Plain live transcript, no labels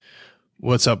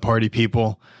What's up, party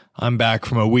people? I'm back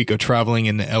from a week of traveling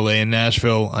in LA and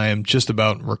Nashville. I am just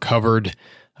about recovered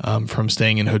from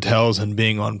staying in hotels and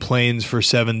being on planes for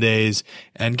 7 days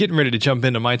and getting ready to jump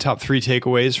into my top 3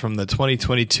 takeaways from the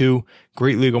 2022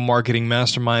 Great Legal Marketing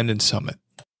Mastermind and Summit.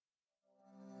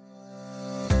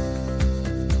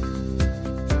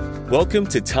 Welcome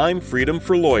to Time Freedom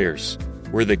for Lawyers,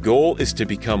 where the goal is to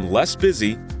become less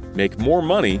busy, make more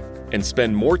money, and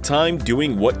spend more time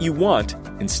doing what you want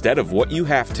instead of what you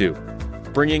have to.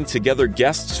 Bringing together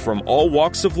guests from all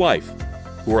walks of life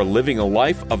who are living a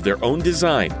life of their own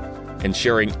design and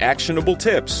sharing actionable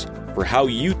tips for how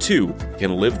you too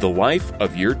can live the life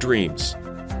of your dreams.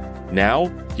 Now,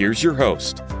 here's your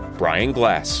host, Brian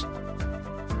Glass.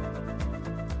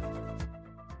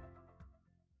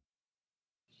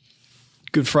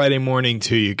 Good Friday morning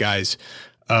to you guys.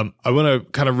 I want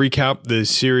to kind of recap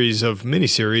the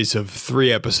mini-series of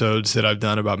 3 episodes that I've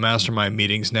done about mastermind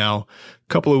meetings now. A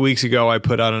couple of weeks ago, I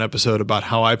put out an episode about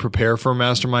how I prepare for a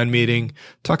mastermind meeting,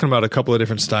 talking about a couple of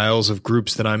different styles of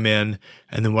groups that I'm in,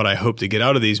 and then what I hope to get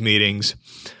out of these meetings.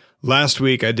 Last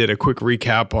week, I did a quick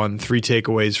recap on 3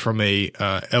 takeaways from a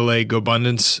LA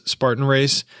GoBundance Spartan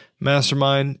Race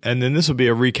mastermind, and then this will be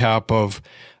a recap of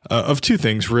 2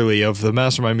 things, really, of the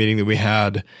mastermind meeting that we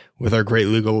had with our Great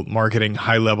Legal Marketing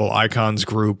High-Level Icons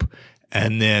group,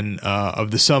 and then of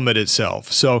the summit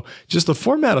itself. So just the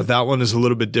format of that one is a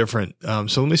little bit different.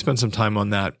 So let me spend some time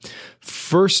on that.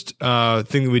 First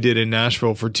thing that we did in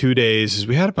Nashville for 2 days is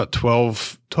we had about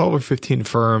 12 or 15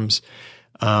 firms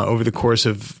over the course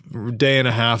of a day and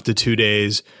a half to 2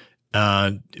 days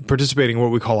participating in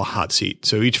what we call a hot seat.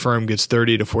 So each firm gets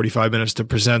 30 to 45 minutes to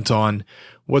present on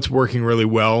what's working really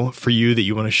well for you that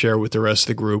you want to share with the rest of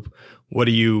the group. What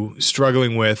are you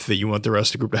struggling with that you want the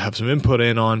rest of the group to have some input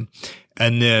in on?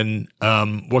 And then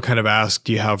what kind of ask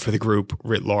do you have for the group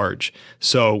writ large?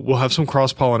 So we'll have some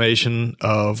cross-pollination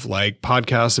of like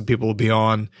podcasts that people will be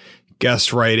on,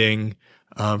 guest writing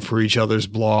for each other's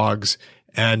blogs,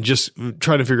 and just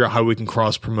trying to figure out how we can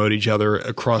cross-promote each other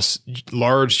across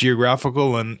large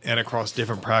geographical and across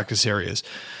different practice areas.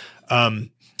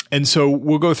 And so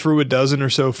we'll go through a dozen or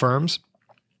so firms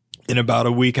in about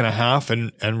a week and a half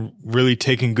and really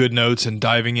taking good notes and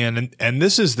diving in. And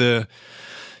this is the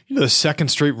second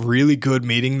straight really good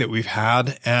meeting that we've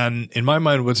had. And in my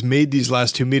mind, what's made these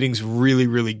last 2 meetings really,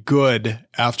 really good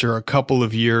after a couple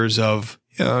of years of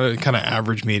kind of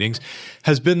average meetings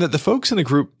has been that the folks in the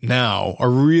group now are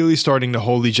really starting to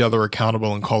hold each other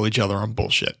accountable and call each other on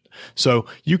bullshit. So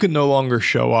you can no longer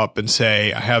show up and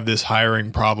say, I have this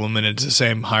hiring problem, and it's the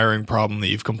same hiring problem that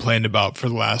you've complained about for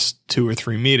the last 2 or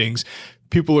 3 meetings.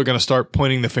 People are going to start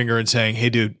pointing the finger and saying, hey,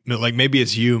 dude, like maybe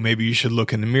it's you. Maybe you should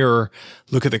look in the mirror,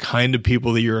 look at the kind of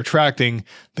people that you're attracting,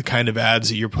 the kind of ads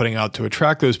that you're putting out to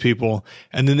attract those people,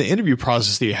 and then the interview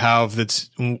process that you have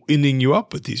that's ending you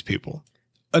up with these people.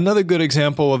 Another good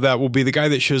example of that will be the guy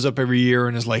that shows up every year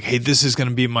and is like, hey, this is going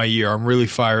to be my year. I'm really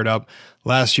fired up.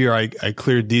 Last year, I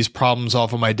cleared these problems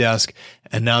off of my desk,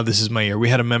 and now this is my year. We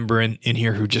had a member in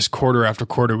here who just quarter after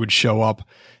quarter would show up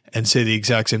and say the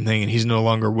exact same thing, and he's no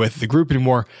longer with the group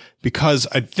anymore because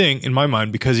I think, in my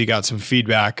mind, because he got some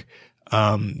feedback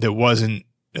that wasn't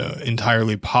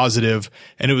entirely positive,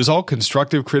 and it was all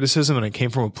constructive criticism, and it came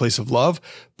from a place of love,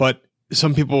 but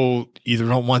some people either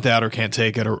don't want that or can't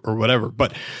take it or whatever.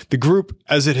 But the group,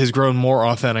 as it has grown more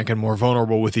authentic and more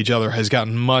vulnerable with each other, has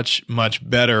gotten much, much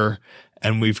better.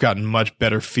 And we've gotten much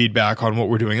better feedback on what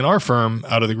we're doing in our firm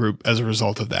out of the group as a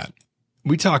result of that.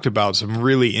 We talked about some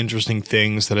really interesting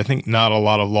things that I think not a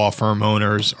lot of law firm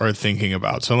owners are thinking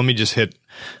about. So let me just hit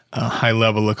high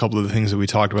level a couple of the things that we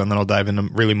talked about, and then I'll dive into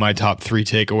really my top 3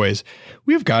 takeaways.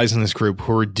 We have guys in this group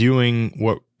who are doing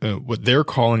what they're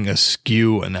calling a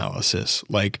SKU analysis,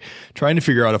 like trying to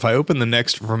figure out if I open the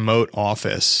next remote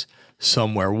office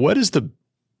somewhere, what is the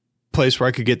place where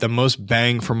I could get the most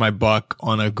bang for my buck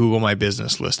on a Google My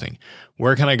Business listing?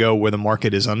 Where can I go where the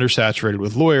market is undersaturated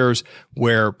with lawyers,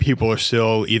 where people are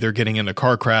still either getting into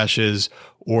car crashes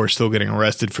or still getting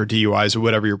arrested for DUIs or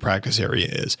whatever your practice area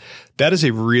is? That is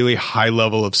a really high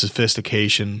level of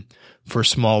sophistication for a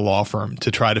small law firm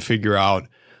to try to figure out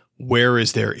where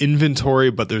is their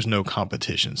inventory, but there's no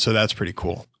competition. So that's pretty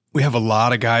cool. We have a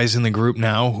lot of guys in the group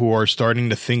now who are starting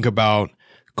to think about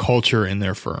culture in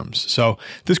their firms. So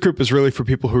this group is really for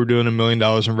people who are doing $1 million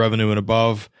in revenue and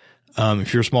above.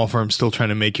 If you're a small firm still trying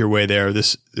to make your way there,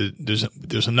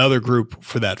 there's another group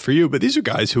for that for you. But these are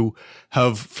guys who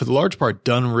have, for the large part,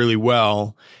 done really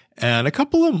well And a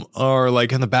couple of them are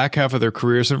like in the back half of their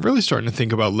careers and really starting to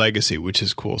think about legacy, which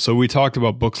is cool. So we talked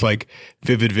about books like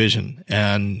Vivid Vision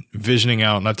and visioning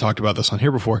out, and I've talked about this on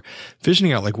here before,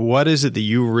 visioning out like what is it that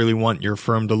you really want your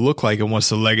firm to look like and what's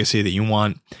the legacy that you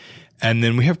want. And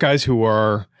then we have guys who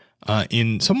are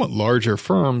in somewhat larger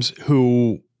firms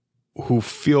who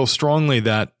feel strongly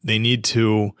that they need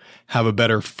to have a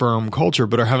better firm culture,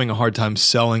 but are having a hard time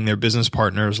selling their business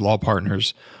partners, law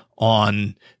partners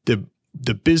on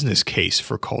the business case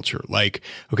for culture. Like,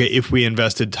 okay, if we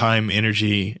invested time,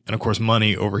 energy, and of course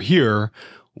money over here,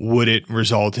 would it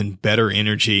result in better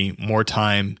energy, more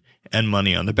time, and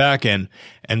money on the back end?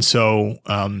 And so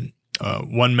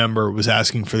one member was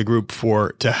asking for the group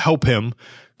to help him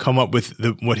come up with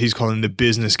what he's calling the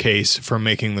business case for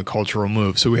making the cultural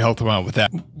move. So we helped him out with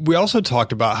that. We also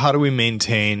talked about how do we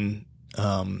maintain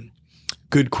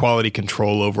good quality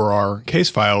control over our case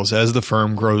files as the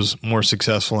firm grows more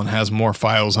successful and has more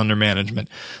files under management.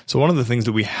 So one of the things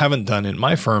that we haven't done in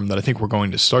my firm that I think we're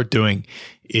going to start doing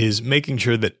is making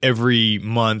sure that every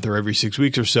month or every 6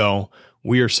 weeks or so,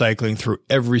 we are cycling through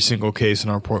every single case in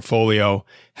our portfolio,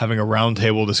 having a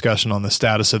roundtable discussion on the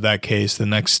status of that case, the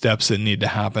next steps that need to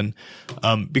happen.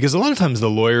 Because a lot of times the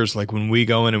lawyers, like when we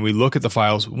go in and we look at the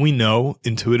files, we know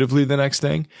intuitively the next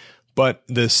thing, but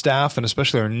the staff, and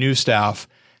especially our new staff,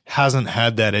 hasn't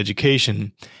had that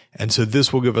education. And so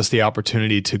this will give us the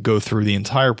opportunity to go through the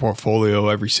entire portfolio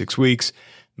every 6 weeks,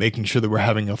 making sure that we're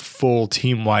having a full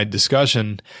team-wide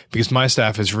discussion, because my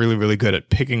staff is really, really good at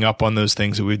picking up on those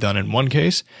things that we've done in one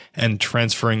case and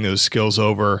transferring those skills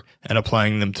over and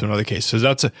applying them to another case. So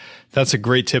that's a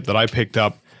great tip that I picked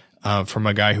up from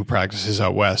a guy who practices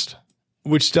out west,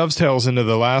 which dovetails into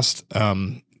the last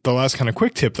kind of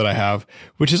quick tip that I have,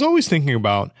 which is always thinking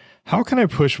about how can I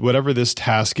push whatever this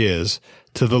task is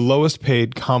to the lowest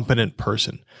paid competent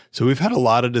person. So we've had a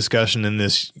lot of discussion in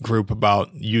this group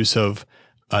about use of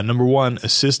number one,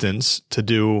 assistants to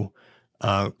do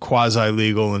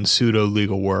quasi-legal and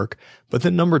pseudo-legal work. But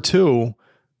then number two,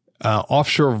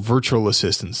 offshore virtual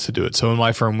assistants to do it. So in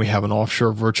my firm, we have an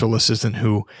offshore virtual assistant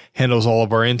who handles all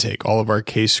of our intake, all of our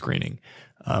case screening.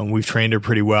 We've trained her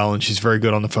pretty well, and she's very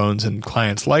good on the phones, and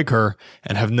clients like her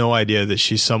and have no idea that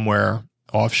she's somewhere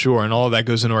offshore, and all of that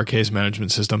goes into our case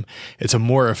management system. It's a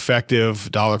more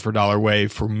effective dollar for dollar way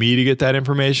for me to get that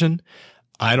information.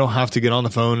 I don't have to get on the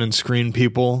phone and screen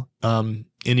people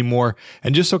anymore.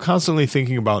 And just so constantly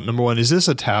thinking about, number one, is this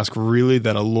a task really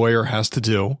that a lawyer has to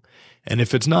do? And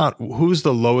if it's not, who's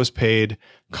the lowest paid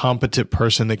competent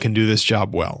person that can do this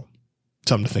job well?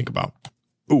 Something to think about.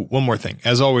 Ooh, one more thing.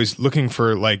 As always, looking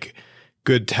for like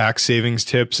good tax savings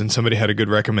tips, and somebody had a good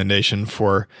recommendation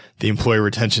for the employee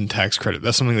retention tax credit.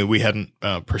 That's something that we hadn't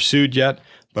pursued yet,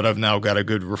 but I've now got a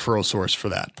good referral source for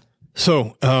that.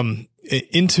 So,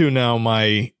 into now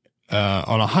my,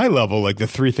 on a high level, like the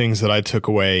three things that I took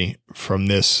away from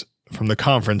the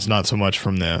conference, not so much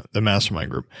from the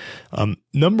mastermind group.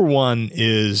 Number one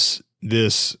is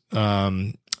this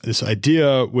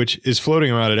idea, which is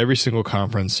floating around at every single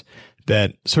conference,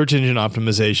 that search engine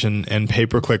optimization and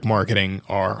pay-per-click marketing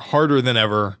are harder than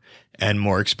ever and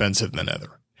more expensive than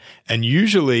ever. And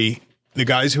usually the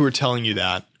guys who are telling you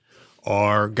that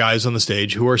are guys on the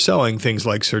stage who are selling things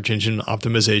like search engine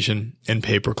optimization and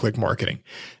pay-per-click marketing.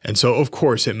 And so, of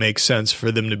course, it makes sense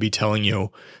for them to be telling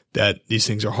you that these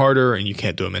things are harder and you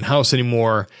can't do them in-house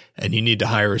anymore and you need to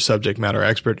hire a subject matter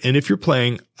expert. And if you're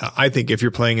playing, I think if you're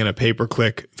playing in a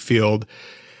pay-per-click field,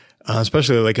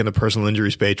 especially like in the personal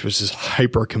injury space, which is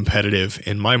hyper competitive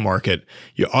in my market,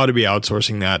 you ought to be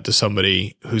outsourcing that to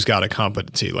somebody who's got a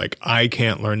competency. Like I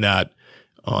can't learn that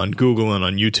on Google and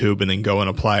on YouTube and then go and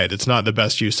apply it. It's not the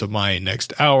best use of my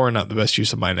next hour, not the best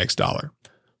use of my next dollar.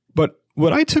 But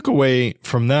what I took away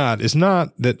from that is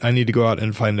not that I need to go out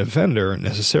and find a vendor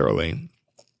necessarily.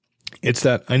 It's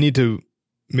that I need to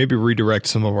maybe redirect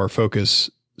some of our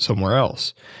focus somewhere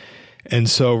else. And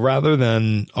so rather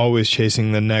than always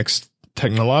chasing the next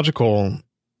technological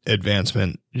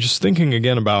advancement, just thinking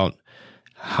again about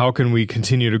how can we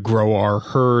continue to grow our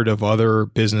herd of other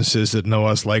businesses that know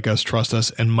us, like us, trust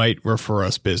us, and might refer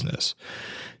us business.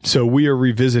 So we are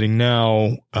revisiting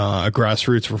now a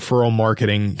grassroots referral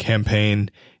marketing campaign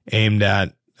aimed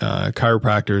at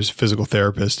chiropractors, physical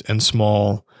therapists, and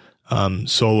small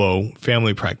solo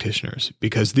family practitioners,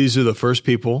 because these are the first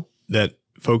people that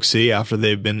folks see after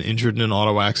they've been injured in an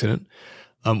auto accident.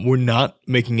 We're not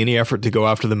making any effort to go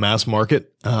after the mass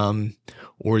market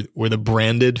or the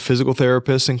branded physical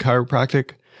therapists in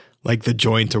chiropractic, like The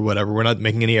Joint or whatever. We're not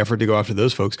making any effort to go after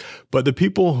those folks. But the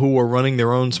people who are running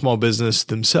their own small business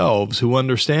themselves, who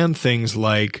understand things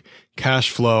like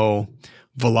cash flow,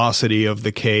 velocity of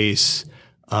the case,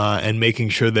 and making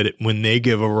sure that when they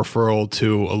give a referral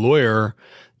to a lawyer,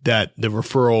 that the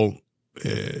referral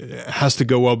has to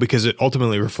go well because it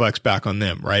ultimately reflects back on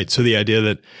them, right? So the idea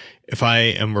that if I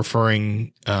am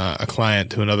referring a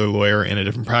client to another lawyer in a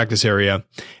different practice area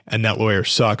and that lawyer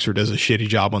sucks or does a shitty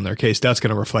job on their case, that's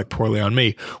going to reflect poorly on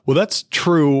me. Well, that's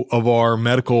true of our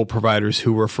medical providers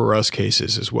who refer us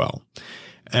cases as well.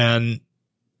 And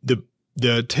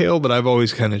the tale that I've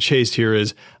always kind of chased here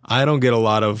is I don't get a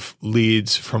lot of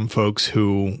leads from folks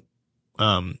who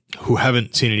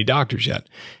haven't seen any doctors yet.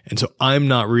 And so I'm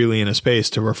not really in a space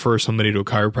to refer somebody to a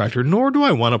chiropractor, nor do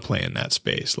I want to play in that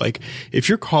space. Like if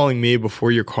you're calling me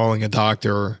before you're calling a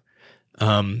doctor,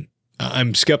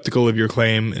 I'm skeptical of your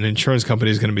claim. An insurance company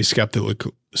is going to be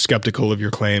skeptical of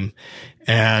your claim.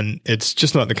 And it's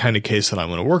just not the kind of case that I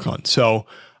want to work on. So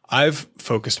I've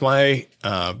focused my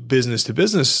business to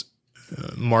business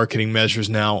marketing measures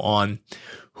now on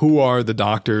who are the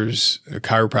doctors,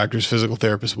 chiropractors, physical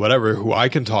therapists, whatever, who I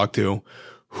can talk to,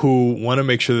 who want to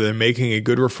make sure that they're making a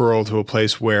good referral to a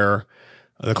place where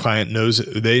the client knows,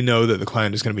 they know that the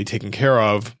client is going to be taken care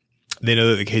of. They know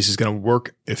that the case is going to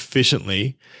work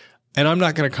efficiently. And I'm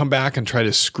not going to come back and try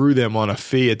to screw them on a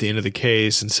fee at the end of the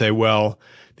case and say, well,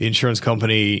 the insurance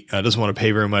company doesn't want to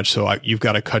pay very much, so you've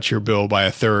got to cut your bill by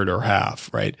a third or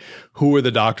half, right? Who are the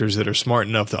doctors that are smart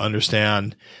enough to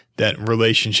understand that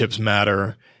relationships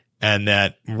matter and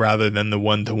that rather than the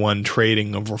one-to-one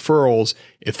trading of referrals,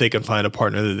 if they can find a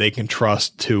partner that they can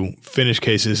trust to finish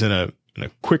cases in a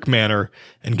quick manner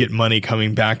and get money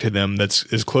coming back to them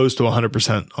that's as close to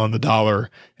 100% on the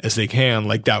dollar as they can,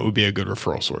 like that would be a good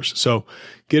referral source. So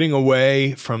getting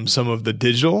away from some of the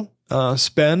digital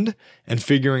spend and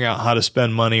figuring out how to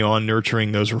spend money on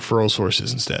nurturing those referral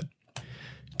sources instead.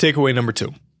 Takeaway number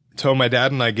 2. So my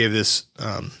dad and I gave this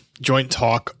joint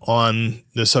talk on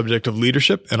the subject of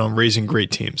leadership and on raising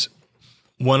great teams.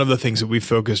 One of the things that we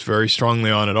focused very strongly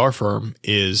on at our firm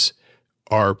is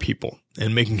our people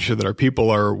and making sure that our people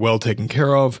are well taken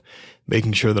care of,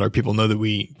 making sure that our people know that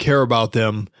we care about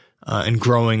them, and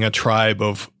growing a tribe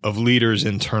of leaders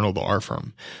internal to our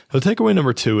firm. So takeaway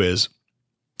number 2 is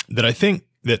that I think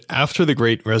that after the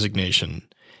Great Resignation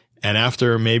and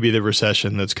after maybe the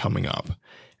recession that's coming up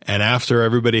and after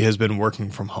everybody has been working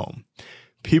from home,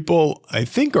 people, I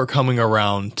think, are coming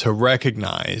around to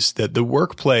recognize that the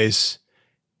workplace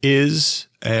is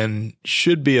and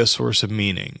should be a source of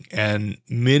meaning. And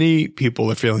many people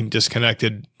are feeling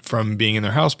disconnected from being in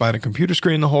their house behind a computer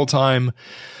screen the whole time.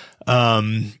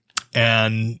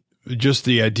 And just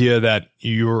the idea that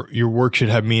your work should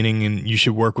have meaning and you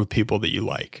should work with people that you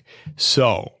like.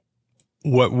 So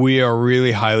what we are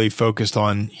really highly focused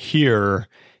on here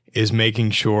is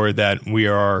making sure that we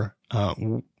are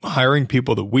hiring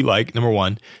people that we like, number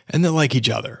one, and that like each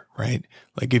other, right?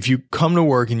 Like if you come to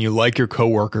work and you like your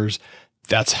coworkers,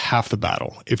 that's half the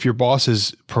battle. If your boss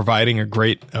is providing a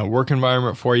great work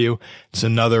environment for you, it's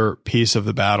another piece of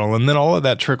the battle. And then all of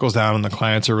that trickles down and the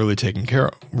clients are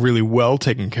really well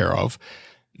taken care of,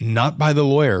 not by the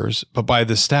lawyers, but by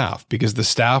the staff, because the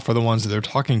staff are the ones that they're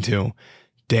talking to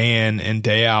day in and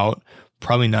day out.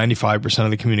 Probably 95%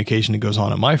 of the communication that goes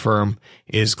on at my firm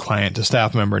is client to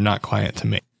staff member, not client to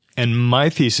me. And my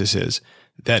thesis is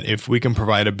that if we can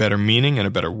provide a better meaning and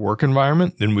a better work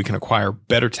environment, then we can acquire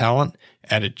better talent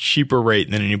at a cheaper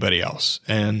rate than anybody else.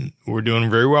 And we're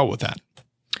doing very well with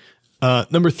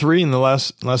that. Number 3, and the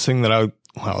last thing that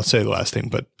I'll say the last thing,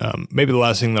 but maybe the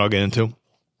last thing that I'll get into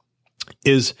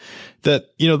is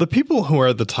that, the people who are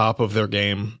at the top of their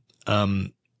game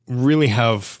really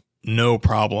have no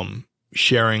problem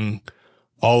sharing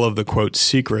all of the quote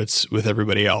secrets with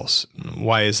everybody else.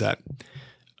 Why is that?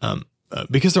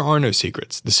 Because there are no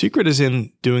secrets. The secret is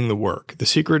in doing the work. The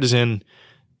secret is in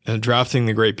drafting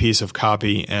the great piece of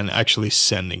copy and actually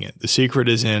sending it. The secret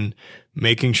is in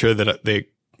making sure that the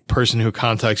person who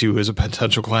contacts you as a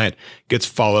potential client gets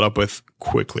followed up with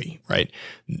quickly, right?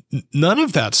 None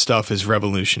of that stuff is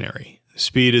revolutionary.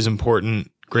 Speed is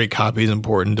important. Great copy is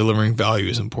important. Delivering value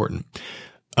is important.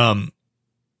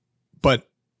 But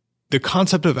the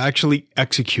concept of actually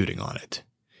executing on it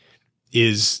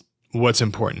is what's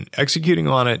important. Executing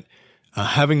on it,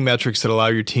 having metrics that allow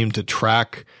your team to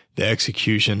track the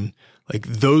execution, like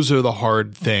those are the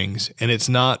hard things. And it's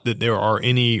not that there are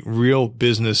any real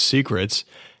business secrets.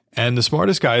 And the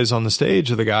smartest guys on the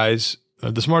stage are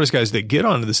the smartest guys that get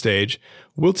onto the stage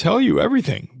will tell you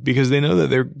everything because they know that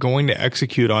they're going to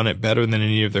execute on it better than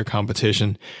any of their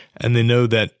competition. And they know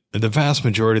that the vast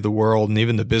majority of the world and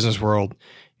even the business world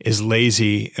is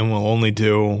lazy and will only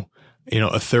do,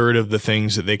 a third of the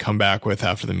things that they come back with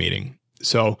after the meeting.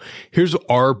 So here's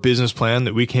our business plan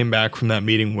that we came back from that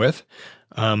meeting with.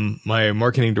 My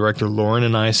marketing director, Lauren,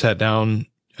 and I sat down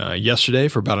yesterday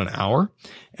for about an hour,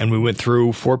 and we went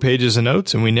through 4 pages of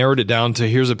notes, and we narrowed it down to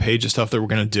here's a page of stuff that we're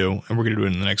going to do, and we're going to do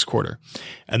it in the next quarter.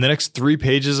 And the next 3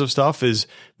 pages of stuff is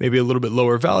maybe a little bit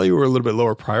lower value or a little bit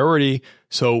lower priority.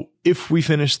 So if we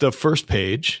finish the first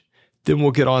page, then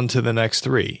we'll get on to the next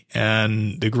 3.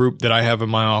 And the group that I have in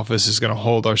my office is going to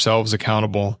hold ourselves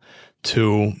accountable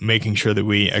to making sure that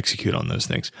we execute on those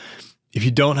things. If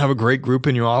you don't have a great group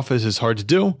in your office, it's hard to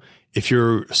do. If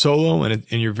you're solo and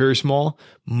you're very small,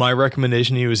 my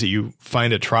recommendation to you is that you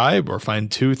find a tribe or find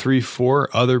 2, 3, 4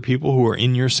 other people who are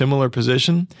in your similar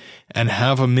position and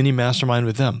have a mini mastermind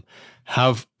with them.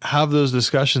 Have those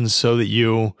discussions so that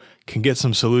you can get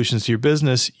some solutions to your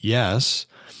business. Yes.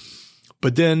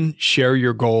 But then share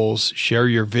your goals, share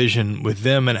your vision with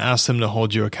them and ask them to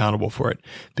hold you accountable for it,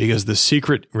 because the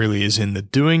secret really is in the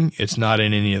doing. It's not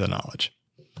in any of the knowledge.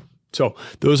 So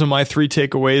those are my 3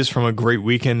 takeaways from a great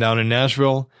weekend down in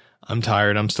Nashville. I'm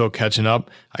tired. I'm still catching up.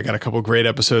 I got a couple great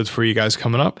episodes for you guys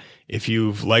coming up. If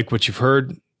you've liked what you've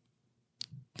heard,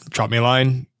 drop me a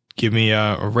line, give me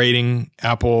a rating,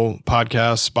 Apple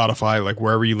Podcasts, Spotify, like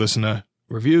wherever you listen to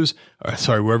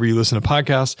wherever you listen to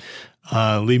podcasts.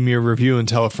 Leave me a review and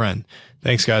tell a friend.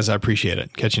 Thanks, guys. I appreciate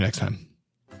it. Catch you next time.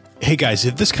 Hey, guys,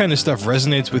 if this kind of stuff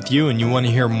resonates with you and you want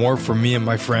to hear more from me and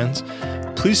my friends,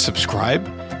 please subscribe.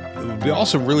 It would be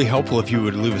also really helpful if you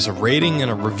would leave us a rating and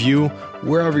a review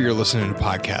wherever you're listening to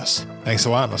podcasts. Thanks a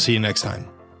lot, and I'll see you next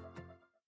time.